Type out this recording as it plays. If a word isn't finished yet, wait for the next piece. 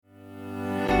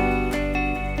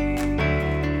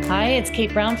it's Kate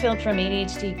Brownfield from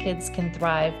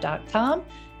ADHDkidscanthrive.com.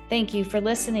 Thank you for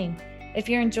listening. If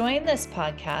you're enjoying this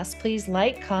podcast, please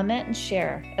like, comment, and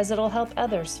share, as it'll help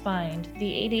others find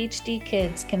the ADHD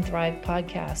Kids Can Thrive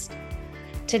podcast.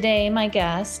 Today, my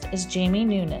guest is Jamie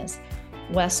Nunes,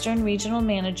 Western Regional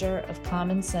Manager of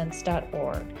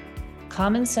CommonSense.org.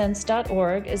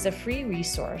 CommonSense.org is a free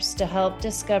resource to help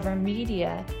discover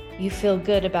media you feel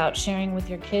good about sharing with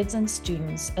your kids and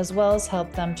students, as well as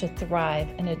help them to thrive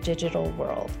in a digital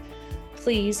world.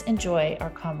 Please enjoy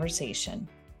our conversation.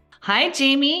 Hi,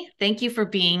 Jamie. Thank you for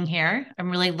being here.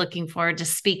 I'm really looking forward to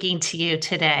speaking to you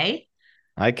today.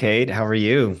 Hi, Kate. How are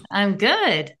you? I'm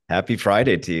good. Happy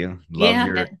Friday to you. Love Yeah.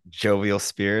 your jovial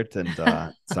spirit. And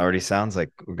it already sounds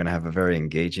like we're going to have a very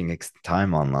engaging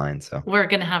time online. So We're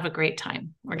going to have a great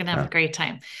time.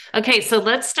 Okay, so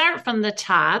let's start from the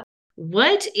top.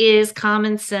 What is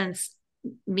Common Sense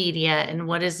Media and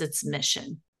what is its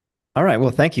mission? All right.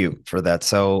 Well, thank you for that.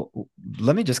 So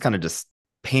let me just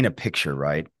paint a picture,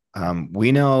 right?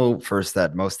 We know first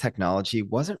that most technology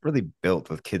wasn't really built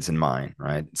with kids in mind,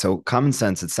 right? So Common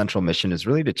Sense, its central mission is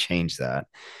really to change that.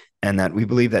 And that we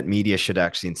believe that media should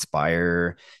actually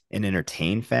inspire and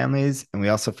entertain families. And we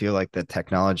also feel like that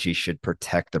technology should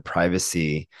protect the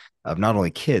privacy of not only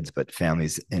kids, but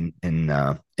families in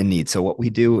need. So what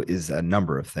we do is a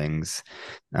number of things.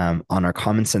 On our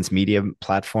Common Sense Media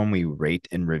platform, we rate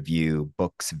and review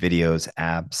books, videos,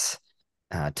 apps,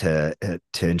 to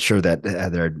ensure that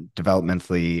they're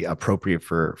developmentally appropriate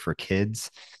for kids.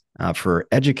 For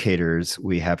educators,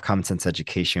 we have Common Sense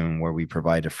Education, where we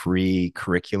provide a free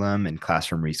curriculum and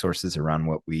classroom resources around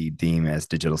what we deem as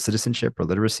digital citizenship or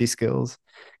literacy skills.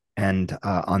 And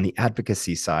on the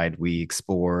advocacy side, we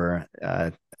explore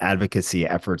advocacy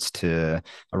efforts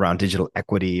around digital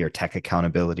equity or tech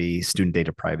accountability, student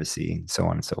data privacy, so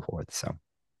on and so forth. So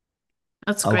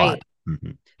that's a lot. great.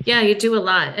 Mm-hmm. Yeah, you do a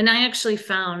lot. And I actually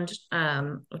found,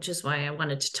 which is why I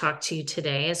wanted to talk to you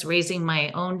today, as raising my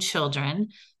own children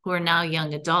who are now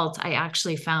young adults, I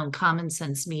actually found Common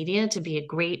Sense Media to be a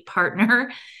great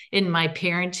partner in my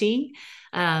parenting.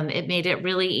 It made it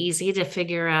really easy to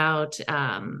figure out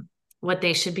what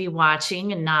they should be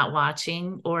watching and not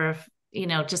watching, or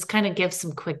just kind of give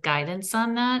some quick guidance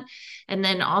on that. And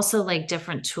then also like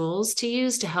different tools to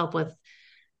use to help with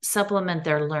supplement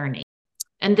their learning.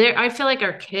 And I feel like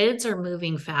our kids are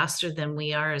moving faster than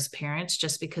we are as parents,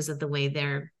 just because of the way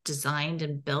they're designed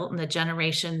and built and the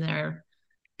generation they're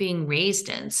being raised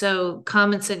in. So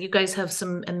Common Sense, you guys have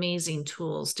some amazing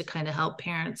tools to kind of help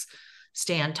parents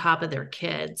stay on top of their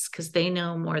kids, because they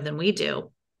know more than we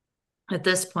do at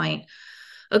this point.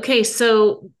 Okay,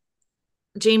 so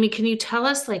Jamie, can you tell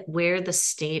us like where the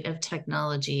state of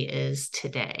technology is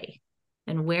today,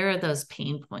 and where are those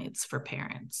pain points for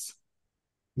parents?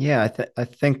 Yeah, I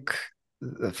think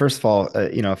first of all,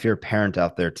 if you're a parent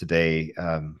out there today,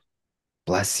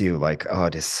 bless you. Like, oh,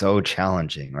 it is so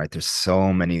challenging, right? There's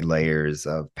so many layers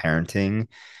of parenting.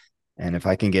 And if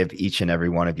I can give each and every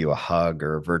one of you a hug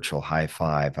or a virtual high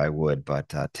five, I would.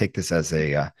 But take this as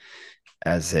an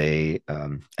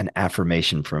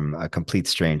affirmation from a complete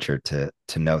stranger to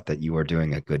note that you are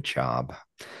doing a good job.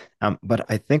 But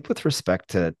I think with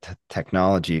respect to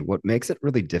technology, what makes it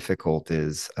really difficult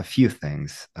is a few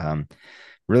things.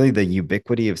 Really, the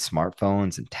ubiquity of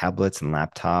smartphones and tablets and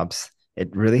laptops, it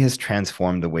really has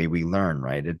transformed the way we learn,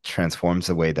 right? It transforms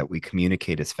the way that we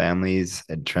communicate as families.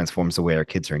 It transforms the way our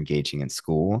kids are engaging in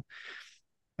school.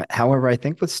 However, I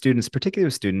think with students, particularly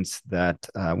with students that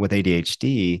with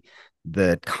ADHD,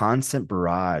 the constant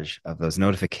barrage of those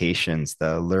notifications,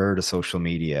 the allure to social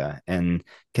media, and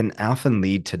can often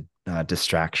lead to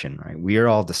distraction, right? We are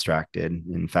all distracted.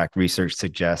 In fact, research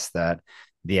suggests that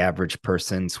the average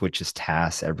person switches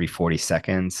tasks every 40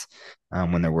 seconds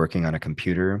when they're working on a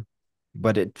computer.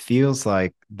 But it feels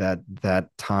like that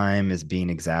time is being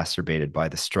exacerbated by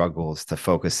the struggles to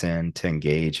focus in, to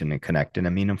engage, and to connect in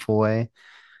a meaningful way.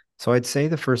 So I'd say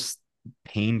the first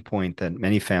pain point that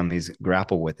many families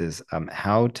grapple with is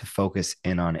how to focus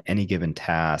in on any given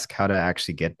task, how to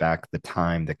actually get back the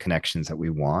time, the connections that we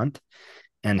want,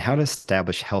 and how to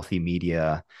establish healthy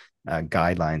media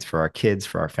guidelines for our kids,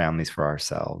 for our families, for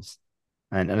ourselves.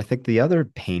 And I think the other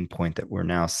pain point that we're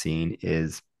now seeing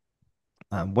is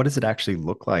what does it actually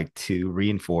look like to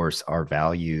reinforce our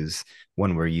values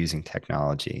when we're using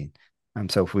technology?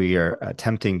 So if we are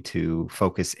attempting to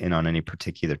focus in on any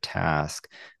particular task,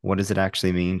 what does it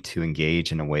actually mean to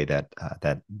engage in a way that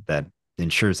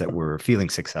ensures that we're feeling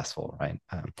successful, right?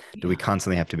 Do we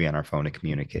constantly have to be on our phone to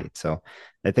communicate? So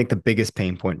I think the biggest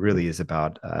pain point really is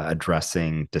about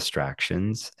addressing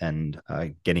distractions and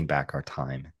getting back our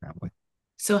time that way.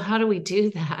 So how do we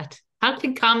do that? How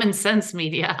can common sense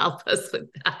media help us with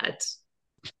that?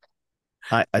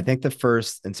 I think the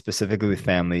first, and specifically with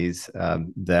families,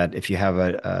 that if you have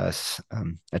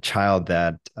a child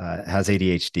that has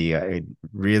ADHD, I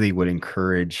really would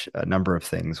encourage a number of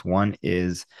things. One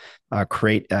is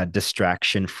create a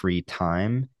distraction-free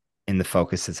time in the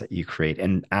focuses that you create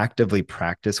and actively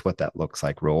practice what that looks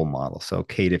like, role model. So,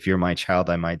 Kate, if you're my child,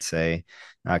 I might say,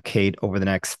 Kate, over the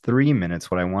next 3 minutes,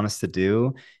 what I want us to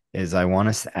do is I want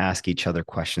us to ask each other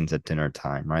questions at dinner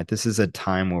time, right? This is a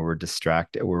time where we're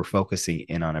distracted, we're focusing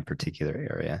in on a particular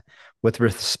area. With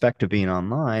respect to being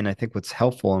online, I think what's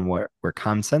helpful and where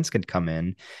common sense can come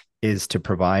in is to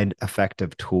provide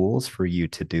effective tools for you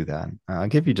to do that. I'll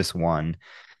give you just one.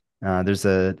 There's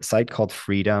a site called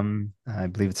Freedom. I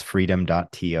believe it's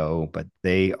freedom.to, but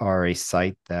they are a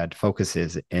site that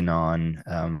focuses in on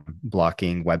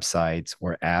blocking websites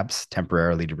or apps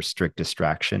temporarily to restrict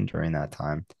distraction during that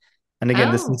time. And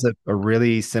again, this is Oh, a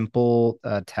really simple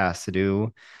task to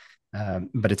do,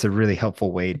 but it's a really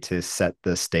helpful way to set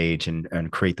the stage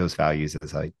and create those values,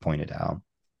 as I pointed out.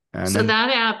 And so then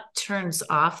that app turns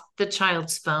off the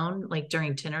child's phone like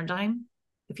during dinner time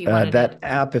if you wanted that to.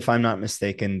 app, if I'm not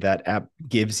mistaken, that app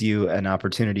gives you an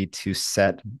opportunity to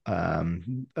set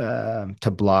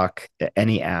to block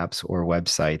any apps or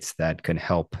websites that can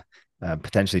help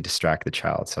potentially distract the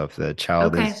child. So if the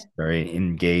child Okay. is very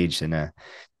engaged in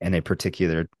a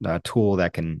particular tool,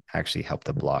 that can actually help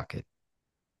to block it.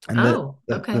 And Oh,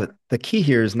 okay. the key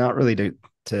here is not really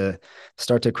to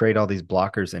start to create all these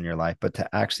blockers in your life, but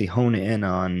to actually hone in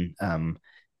on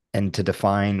and to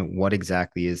define what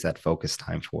exactly is that focus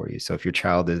time for you. So if your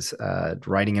child is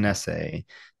writing an essay,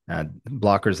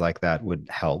 blockers like that would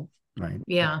help, right?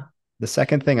 Yeah. The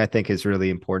second thing I think is really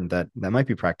important that might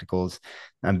be practical is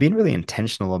being really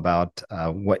intentional about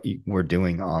we're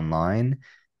doing online.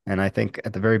 And I think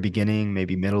at the very beginning,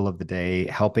 maybe middle of the day,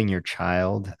 helping your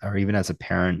child, or even as a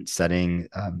parent, setting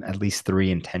at least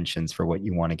three intentions for what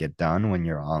you want to get done when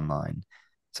you're online.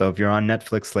 So if you're on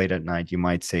Netflix late at night, you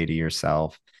might say to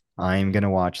yourself, I'm going to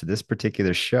watch this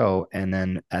particular show. And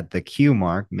then at the cue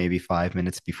mark, maybe 5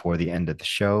 minutes before the end of the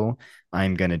show,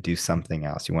 I'm going to do something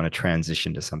else. You want to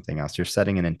transition to something else. You're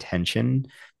setting an intention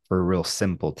for real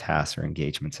simple tasks or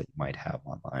engagements that you might have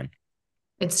online.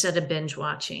 Instead of binge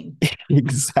watching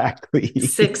Exactly.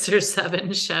 6 or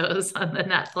 7 shows on the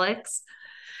Netflix.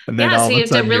 And then Yeah. all So of you a have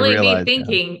to sudden you really be realize, yeah.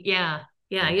 thinking. Yeah.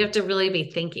 Yeah. You have to really be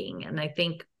thinking. And I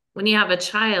think when you have a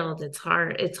child, it's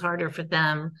harder for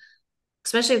them,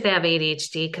 especially if they have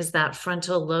ADHD, because that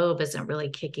frontal lobe isn't really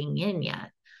kicking in yet.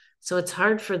 So it's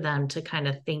hard for them to kind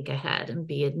of think ahead and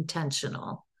be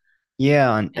intentional.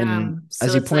 Yeah, and So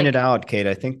as you it's pointed like, out, Kate,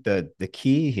 I think the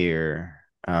key here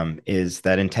is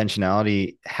that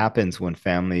intentionality happens when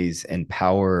families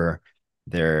empower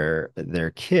their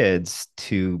kids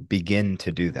to begin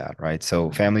to do that, right? So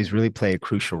families really play a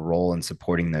crucial role in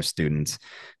supporting their students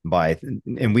by,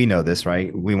 and we know this,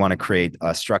 right? We want to create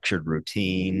a structured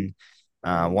routine,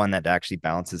 one that actually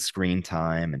balances screen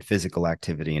time and physical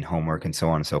activity and homework and so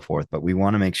on and so forth. But we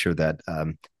want to make sure that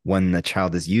when the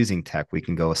child is using tech, we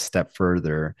can go a step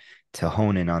further to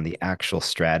hone in on the actual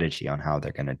strategy on how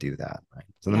they're going to do that. Right.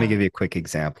 So let me yeah, give you a quick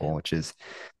example, which is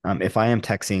if I am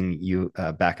texting you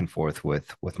back and forth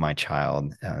with my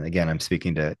child, again, I'm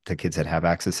speaking to kids that have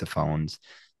access to phones.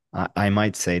 I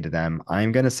might say to them,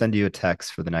 I'm going to send you a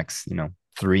text for the next,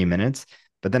 3 minutes,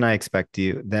 but then I expect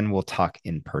you, then we'll talk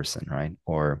in person, right?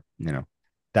 Or,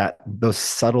 that those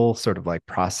subtle sort of like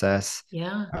process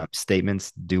yeah,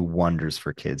 statements do wonders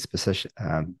for kids, especially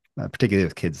particularly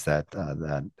with kids that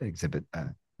exhibit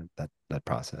that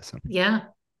process. So, yeah.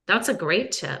 That's a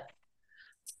great tip.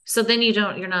 So then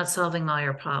you're not solving all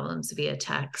your problems via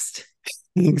text,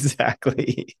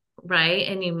 exactly. right?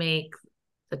 And you make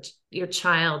your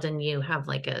child and you have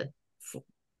like a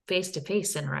face to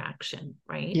face interaction,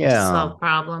 right? To Yeah. solve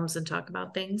problems and talk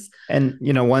about things. And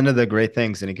one of the great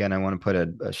things, and again, I want to put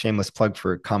a shameless plug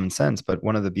for Common Sense, but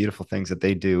one of the beautiful things that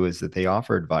they do is that they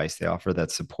offer advice. They offer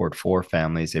that support for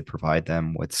families. They provide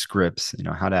them with scripts,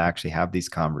 how to actually have these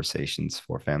conversations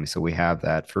for families. So we have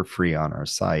that for free on our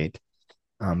site.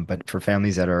 But for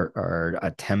families that are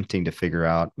attempting to figure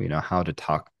out, how to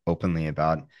talk openly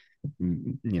about,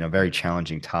 very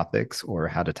challenging topics or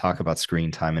how to talk about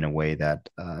screen time in a way that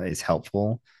is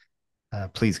helpful,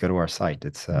 please go to our site.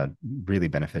 It's really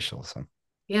beneficial. So.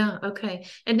 Yeah, okay.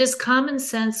 And does Common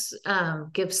Sense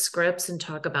give scripts and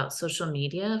talk about social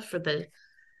media for the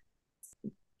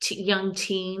young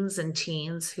teens and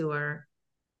teens who are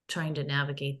trying to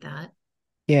navigate that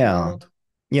Yeah. world?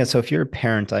 Yeah, so if you're a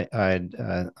parent,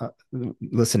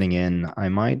 listening in, I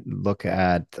might look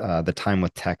at the time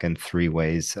with tech in three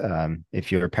ways.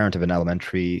 If you're a parent of an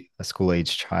elementary school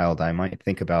age child, I might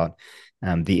think about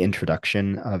the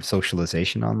introduction of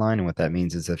socialization online. And what that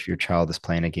means is if your child is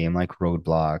playing a game like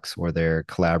Roadblocks or they're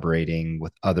collaborating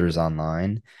with others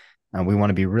online, we want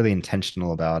to be really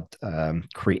intentional about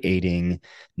creating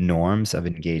norms of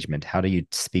engagement. How do you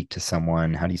speak to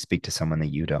someone? How do you speak to someone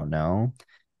that you don't know?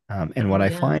 And Oh what I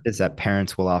yeah. find is that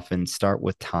parents will often start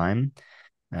with time.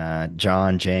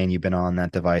 John, Jane, you've been on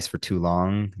that device for too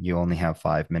long. You only have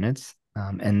 5 minutes.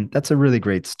 And that's a really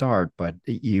great start. But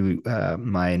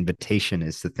my invitation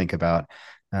is to think about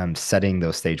setting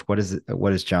those stage. What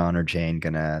is John or Jane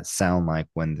gonna sound like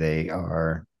when they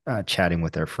are chatting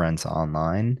with their friends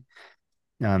online?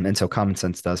 And so Common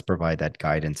Sense does provide that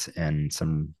guidance and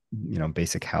some,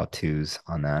 basic how-tos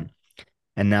on that.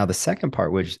 And now the second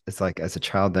part, which is like as a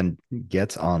child then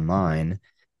gets online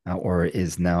or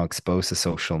is now exposed to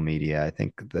social media, I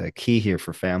think the key here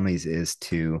for families is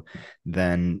to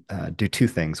then do two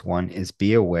things. One is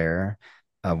be aware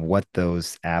of what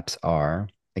those apps are.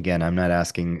 Again, I'm not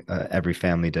asking every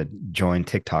family to join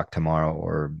TikTok tomorrow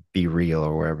or Be Real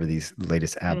or wherever these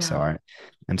latest apps Yeah. are.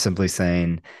 I'm simply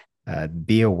saying,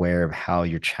 be aware of how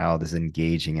your child is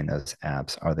engaging in those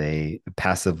apps. Are they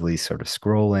passively sort of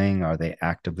scrolling? Are they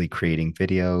actively creating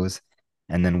videos?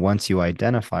 And then once you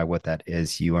identify what that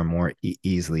is, you are more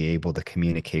easily able to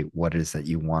communicate what it is that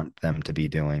you want them to be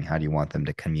doing. How do you want them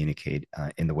to communicate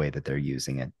in the way that they're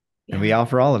using it? And we Yeah.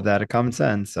 offer all of that at Common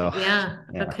Sense. So, Yeah.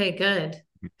 yeah. Okay, good.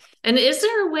 And is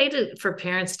there a way to for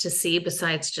parents to see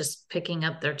besides just picking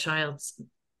up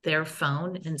their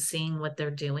phone and seeing what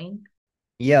they're doing?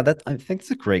 Yeah, that I think it's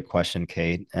a great question,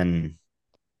 Kate. And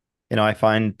I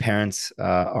find parents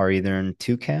are either in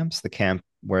two camps, the camp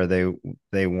where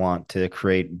they want to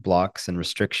create blocks and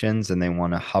restrictions and they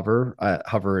want to hover.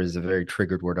 Hover is a very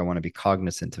triggered word. I want to be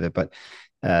cognizant of it, but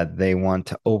they want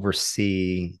to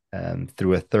oversee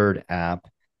through a third app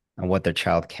what their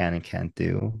child can and can't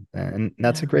do. And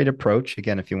that's a Yeah. great approach.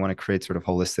 Again, if you want to create sort of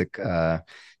holistic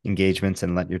engagements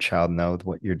and let your child know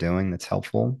what you're doing, that's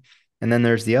helpful. And then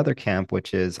there's the other camp,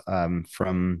 which is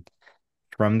from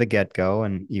the get-go,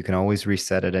 and you can always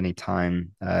reset at any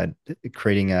time,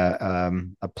 creating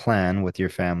a plan with your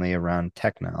family around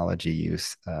technology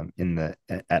use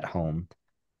at home,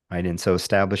 right? And so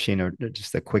establishing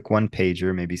just a quick one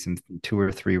pager, maybe some two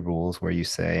or three rules where you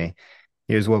say,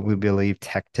 here's what we believe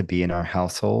tech to be in our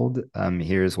household.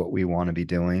 Here's what we want to be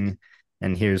doing.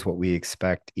 And here's what we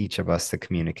expect each of us to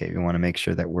communicate. We want to make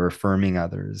sure that we're affirming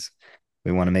others.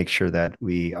 We want to make sure that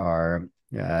we are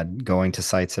going to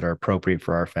sites that are appropriate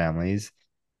for our families.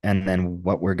 And then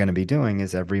what we're going to be doing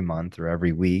is every month or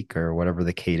every week or whatever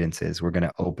the cadence is, we're going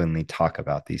to openly talk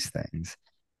about these things.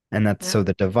 And that's Yeah. so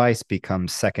the device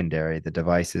becomes secondary. The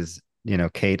device is,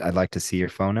 Kate, I'd like to see your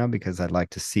phone now because I'd like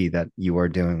to see that you are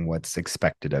doing what's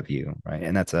expected of you, right?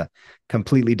 And that's a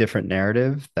completely different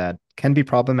narrative that can be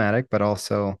problematic, but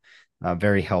also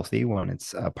very healthy when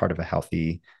it's part of a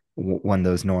healthy, when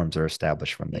those norms are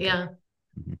established from the get. Yeah.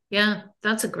 Mhm. Yeah.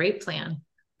 That's a great plan.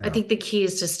 I Yeah. think the key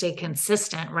is to stay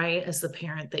consistent, right? As the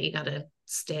parent, that you got to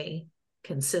stay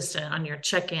consistent on your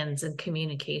check-ins and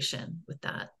communication with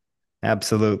that.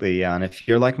 Absolutely, yeah. And if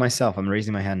you're like myself, I'm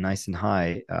raising my hand nice and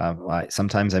high.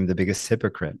 Sometimes I'm the biggest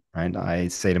hypocrite, right? I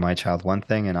say to my child one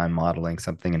thing and I'm modeling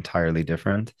something entirely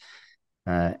different.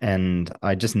 And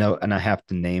I just know, and I have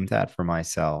to name that for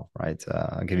myself, right?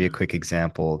 I'll give you a Yeah. quick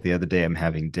example. The other day, I'm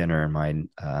having dinner,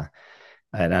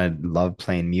 and I love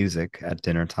playing music at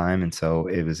dinner time, and so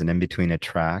it was an in between a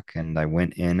track, and I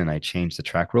went in and I changed the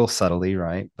track real subtly,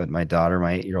 right? But my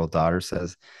 8-year-old daughter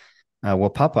says, "Well,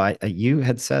 Papa, you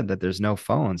had said that there's no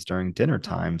phones during dinner Oh.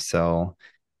 time, so,"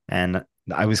 and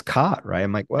I was caught, right?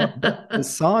 I'm like, "Well, but the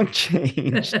song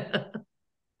changed."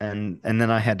 And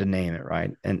then I had to name it,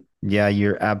 right? And yeah,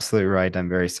 you're absolutely right. I'm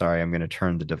very sorry. I'm going to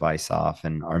turn the device off,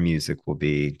 and our music will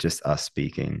be just us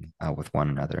speaking with one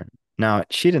another. Now,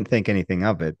 she didn't think anything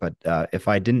of it, but if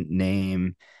I didn't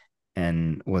name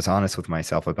and was honest with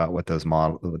myself about what those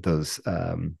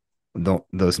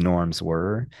norms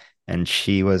were, and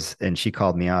she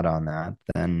called me out on that,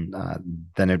 then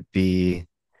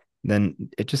then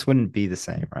it just wouldn't be the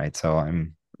same, right? So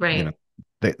you know,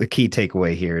 Right. the key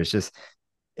takeaway here is just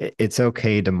it's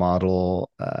okay to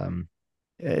model.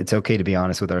 It's okay to be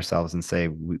honest with ourselves and say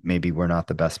maybe we're not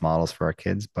the best models for our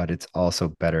kids, but it's also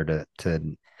better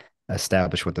to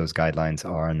establish what those guidelines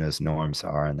are and those norms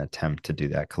are and attempt to do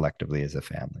that collectively as a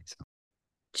family. So,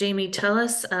 Jamie, tell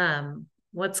us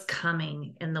what's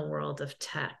coming in the world of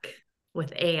tech.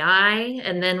 with AI.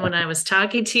 And then when I was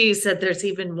talking to you, you said there's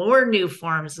even more new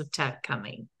forms of tech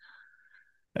coming.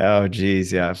 Oh,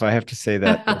 geez. Yeah. If I have to say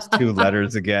that those two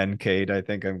letters again, Kate, I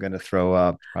think I'm going to throw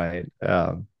up. Right.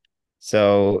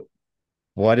 So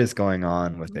what is going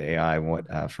on with the AI?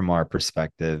 What, from our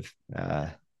perspective?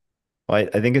 Well,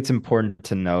 I think it's important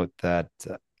to note that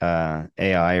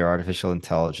AI or artificial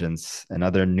intelligence and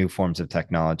other new forms of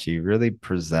technology really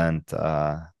present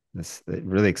this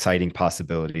really exciting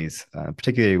possibilities,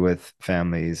 particularly with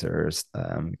families or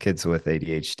kids with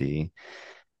ADHD.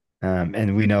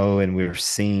 And we know, and we're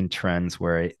seeing trends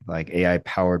where like AI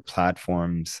powered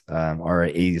platforms are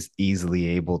easily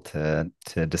able to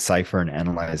decipher and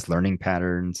analyze learning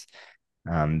patterns.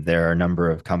 There are a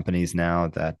number of companies now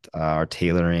that are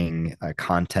tailoring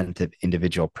content to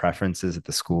individual preferences at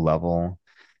the school level.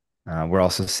 We're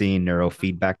also seeing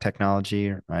neurofeedback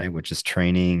technology, right, which is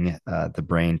training the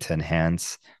brain to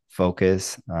enhance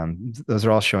focus. Those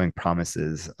are all showing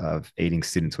promises of aiding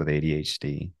students with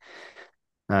ADHD.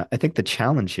 I think the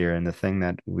challenge here and the thing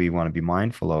that we want to be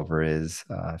mindful over is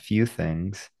a few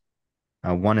things.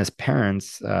 One is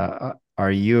parents.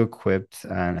 Are you equipped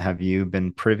and have you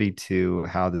been privy to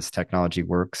how this technology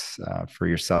works for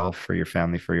yourself, for your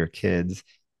family, for your kids?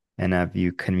 And have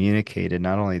you communicated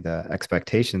not only the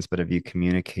expectations, but have you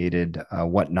communicated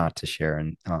what not to share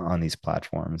on these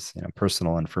platforms? You know,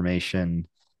 personal information,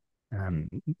 um,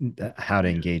 how to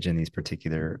engage in these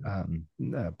particular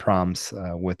prompts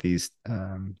with these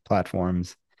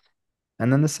platforms.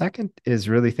 And then the second is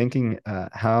really thinking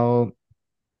how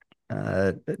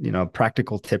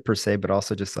practical tip per se, but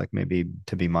also just like maybe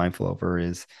to be mindful over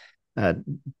is uh,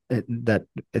 that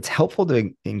it's helpful to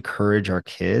encourage our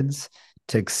kids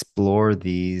to explore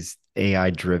these AI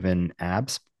driven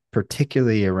apps,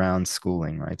 particularly around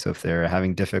schooling, right? So if they're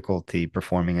having difficulty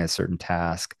performing a certain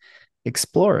task,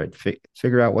 explore it,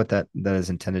 figure out what that is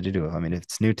intended to do. I mean, if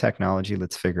it's new technology,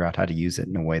 let's figure out how to use it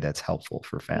in a way that's helpful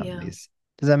for Yeah. families.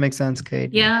 Does that make sense,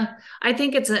 Kate? Yeah. I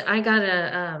think I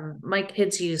got my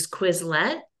kids use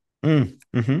Quizlet,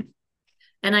 Mm-hmm.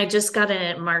 and I just got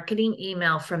a marketing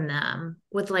email from them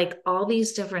with like all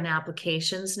these different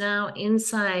applications now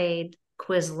inside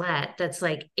Quizlet that's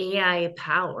like AI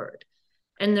powered.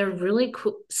 And they're really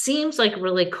cool, seems like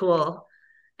really cool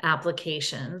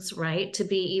applications, right? To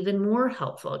be even more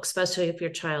helpful, especially if your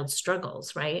child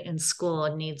struggles, right, in school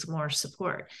and needs more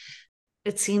support.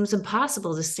 It seems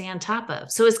impossible to stay on top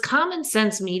of. So is Common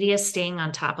Sense Media staying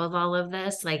on top of all of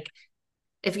this? Like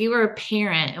if you were a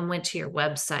parent and went to your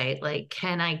website, like,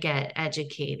 can I get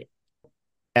educated?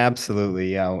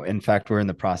 Absolutely, yeah. In fact, we're in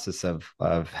the process of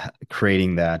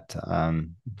creating that,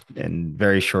 and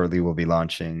very shortly we'll be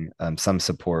launching some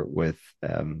support with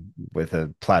a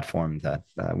platform that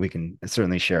we can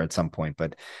certainly share at some point.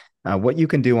 But what you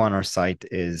can do on our site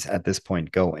is at this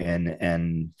point go in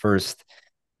and first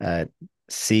uh,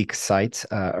 seek sites,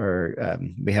 or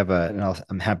we have and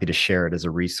I'm happy to share it as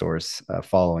a resource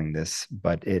following this.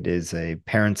 But it is a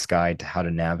parent's guide to how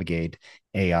to navigate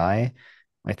AI.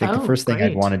 I think the Oh, first thing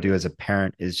I'd want great. to do as a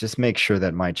parent is just make sure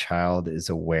that my child is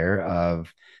aware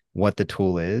of what the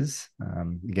tool is.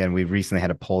 Again, we recently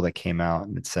had a poll that came out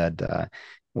and it said,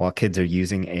 while kids are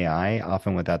using AI,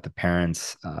 often without the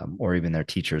parents or even their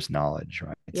teachers' knowledge,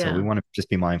 right? So we Yeah. want to just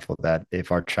be mindful that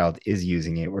if our child is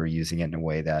using it, we're using it in a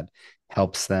way that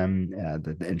helps them,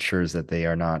 that ensures that they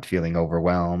are not feeling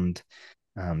overwhelmed,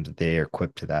 that they are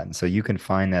equipped to that. And so you can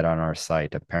find that on our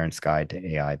site, a parent's guide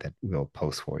to AI that we'll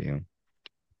post for you.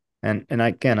 And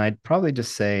again, I'd probably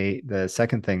just say the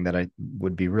second thing that I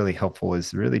would be really helpful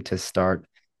is really to start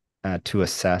to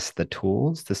assess the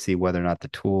tools to see whether or not the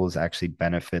tools actually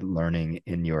benefit learning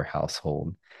in your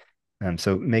household.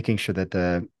 So making sure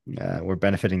that we're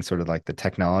benefiting sort of like the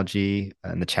technology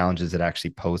and the challenges it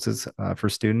actually poses for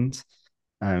students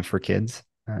and for kids.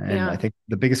 And I Yeah. think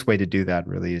the biggest way to do that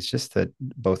really is just to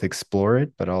both explore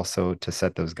it, but also to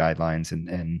set those guidelines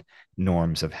and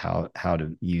norms of how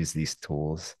to use these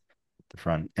tools the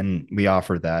front. And we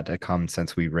offer that at Common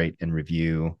Sense. We rate and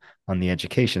review on the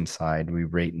education side. We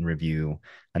rate and review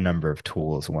a number of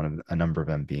tools, one of a number of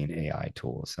them being AI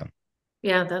tools. So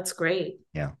Yeah, that's great.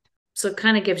 yeah, So it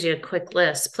kind of gives you a quick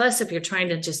list. Plus, if you're trying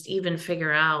to just even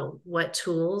figure out what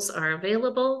tools are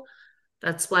available,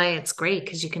 that's why it's great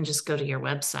because you can just go to your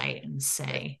website and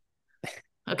say,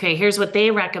 okay, here's what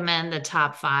they recommend the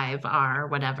top five are,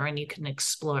 whatever, and you can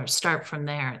explore, start from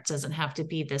there. It doesn't have to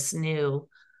be this new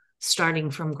starting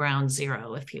from ground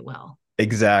zero, if you will.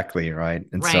 exactly right.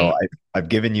 And so Right. I've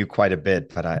given you quite a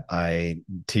bit, but I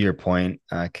to your point,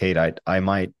 Kate, I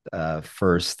might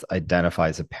first identify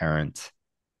as a parent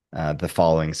the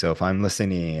following. So if I'm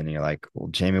listening and you're like, well,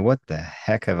 Jamie, what the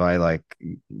heck have I like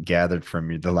gathered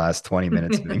from you the last 20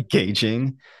 minutes of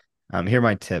engaging? Here are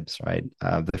my tips, right?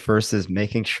 The first is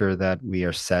making sure that we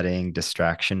are setting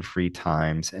distraction-free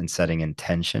times and setting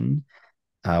intention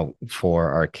for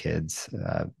our kids.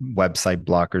 Website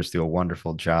blockers do a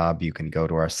wonderful job. You can go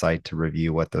to our site to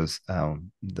review what those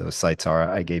sites are.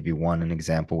 I gave you an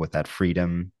example with that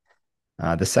freedom.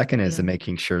 The second is Yeah.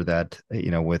 making sure that,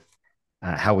 with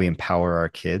how we empower our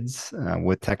kids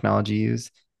with technology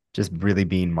use, just really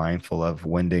being mindful of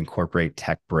when to incorporate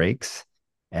tech breaks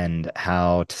and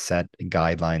how to set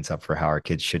guidelines up for how our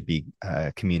kids should be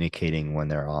communicating when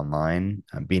they're online,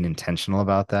 being intentional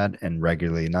about that and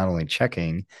regularly not only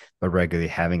checking, but regularly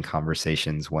having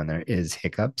conversations when there is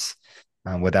hiccups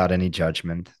without any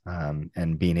judgment,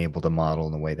 and being able to model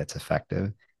in a way that's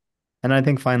effective. And I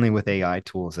think finally with AI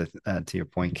tools, to your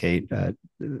point, Kate, the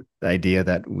idea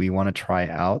that we want to try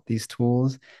out these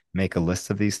tools, make a list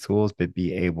of these tools, but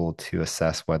be able to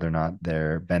assess whether or not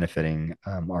they're benefiting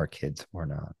our kids or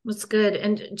not. That's good.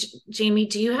 And Jamie,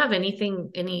 do you have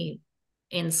any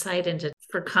insight into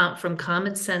from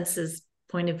Common Sense's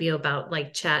point of view about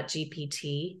like Chat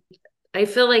GPT? I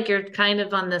feel like you're kind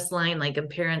of on this line, like in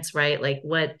parents, right? Like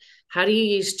how do you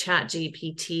use Chat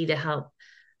GPT to help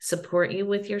support you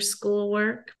with your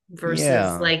schoolwork versus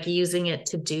Yeah. like using it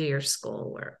to do your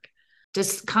schoolwork?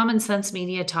 Does Common Sense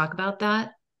Media talk about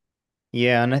that?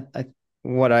 Yeah. And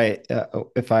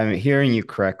if I'm hearing you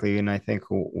correctly, and I think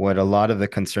what a lot of the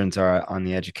concerns are on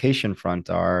the education front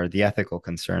are the ethical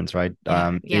concerns, right?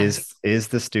 Yeah. Yes. Is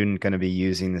the student going to be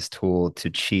using this tool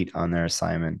to cheat on their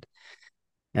assignment?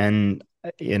 And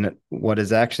in what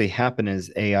has actually happened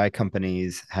is AI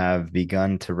companies have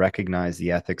begun to recognize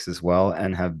the ethics as well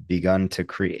and have begun to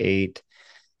create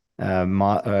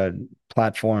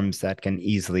platforms that can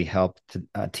easily help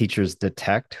teachers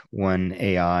detect when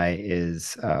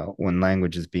when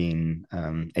language is being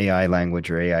AI language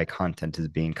or AI content is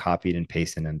being copied and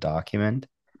pasted in a document.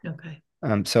 Okay.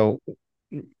 So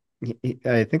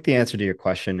I think the answer to your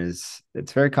question is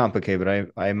it's very complicated,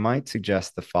 but I might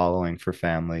suggest the following for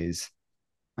families.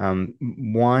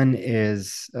 One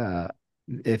is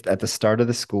if at the start of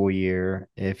the school year,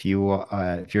 if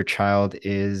your child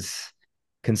is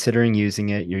considering using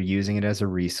it, you're using it as a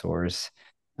resource,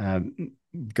 um,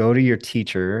 go to your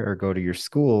teacher or go to your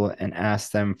school and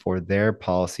ask them for their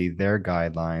policy, their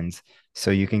guidelines,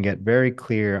 so you can get very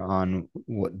clear on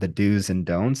what the do's and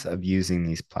don'ts of using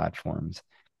these platforms.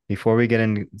 Before we get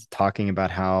into talking about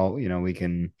how, we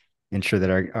can ensure that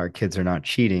our kids are not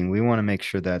cheating, we want to make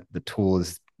sure that the tool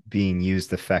is being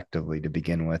used effectively to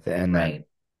begin with, and Right.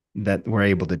 that we're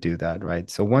able to do that, right?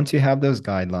 So once you have those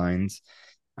guidelines,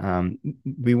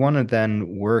 we want to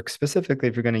then work specifically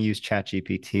if you're going to use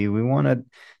ChatGPT, we want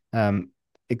to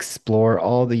explore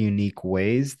all the unique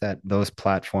ways that those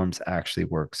platforms actually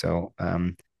work. So,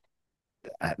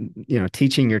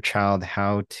 teaching your child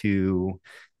how to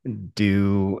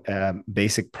do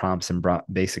basic prompts and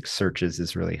basic searches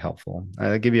is really helpful.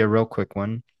 I'll give you a real quick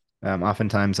one.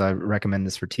 Oftentimes, I recommend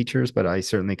this for teachers, but I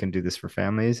certainly can do this for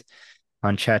families.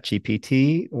 On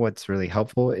ChatGPT, what's really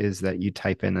helpful is that you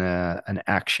type in an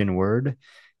action word.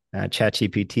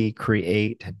 ChatGPT,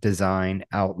 create, design,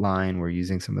 outline. We're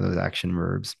using some of those action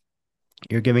verbs.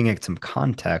 You're giving it some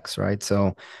context, right?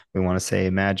 So we want to say,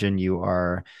 imagine you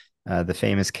are the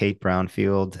famous Kate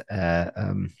Brownfield,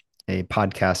 a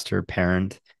podcaster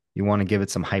parent. You want to give it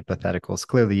some hypotheticals.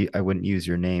 Clearly, I wouldn't use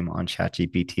your name on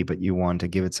ChatGPT, but you want to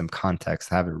give it some context,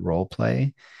 have it role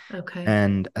play. Okay.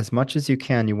 And as much as you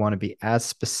can, you want to be as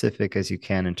specific as you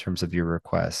can in terms of your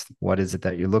request. What is it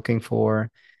that you're looking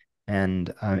for?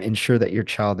 And ensure that your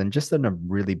child, in just in a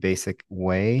really basic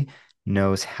way,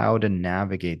 knows how to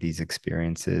navigate these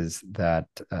experiences that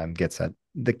gets at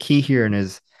the key here. And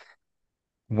is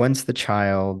once the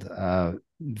child,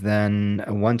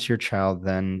 once your child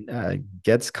then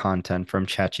gets content from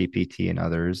ChatGPT and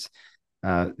others,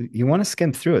 you want to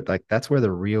skim through it. Like that's where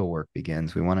the real work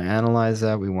begins. We want to analyze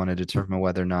that. We want to determine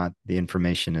whether or not the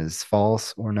information is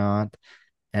false or not.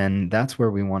 And that's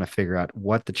where we want to figure out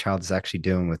what the child is actually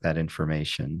doing with that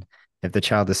information. If the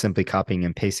child is simply copying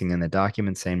and pasting in the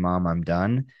document saying, Mom, I'm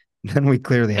done, then we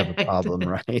clearly have a problem,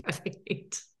 right?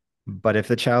 Right. But if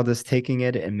the child is taking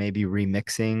it and maybe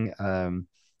remixing an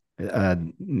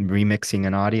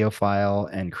audio file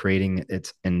and creating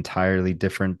its entirely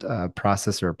different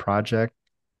process or project,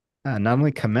 not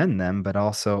only commend them, but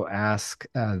also ask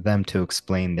them to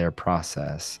explain their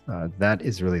process. That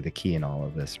is really the key in all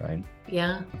of this, right?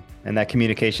 Yeah. And that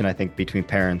communication, I think, between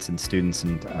parents and students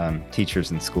and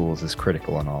teachers and schools is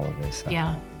critical in all of this.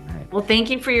 Yeah. Right. Well, thank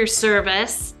you for your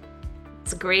service.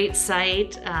 It's a great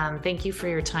site. Thank you for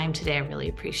your time today. I really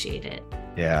appreciate it.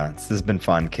 Yeah, this has been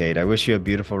fun, Kate. I wish you a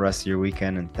beautiful rest of your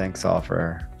weekend, and thanks all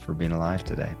for being alive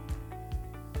today.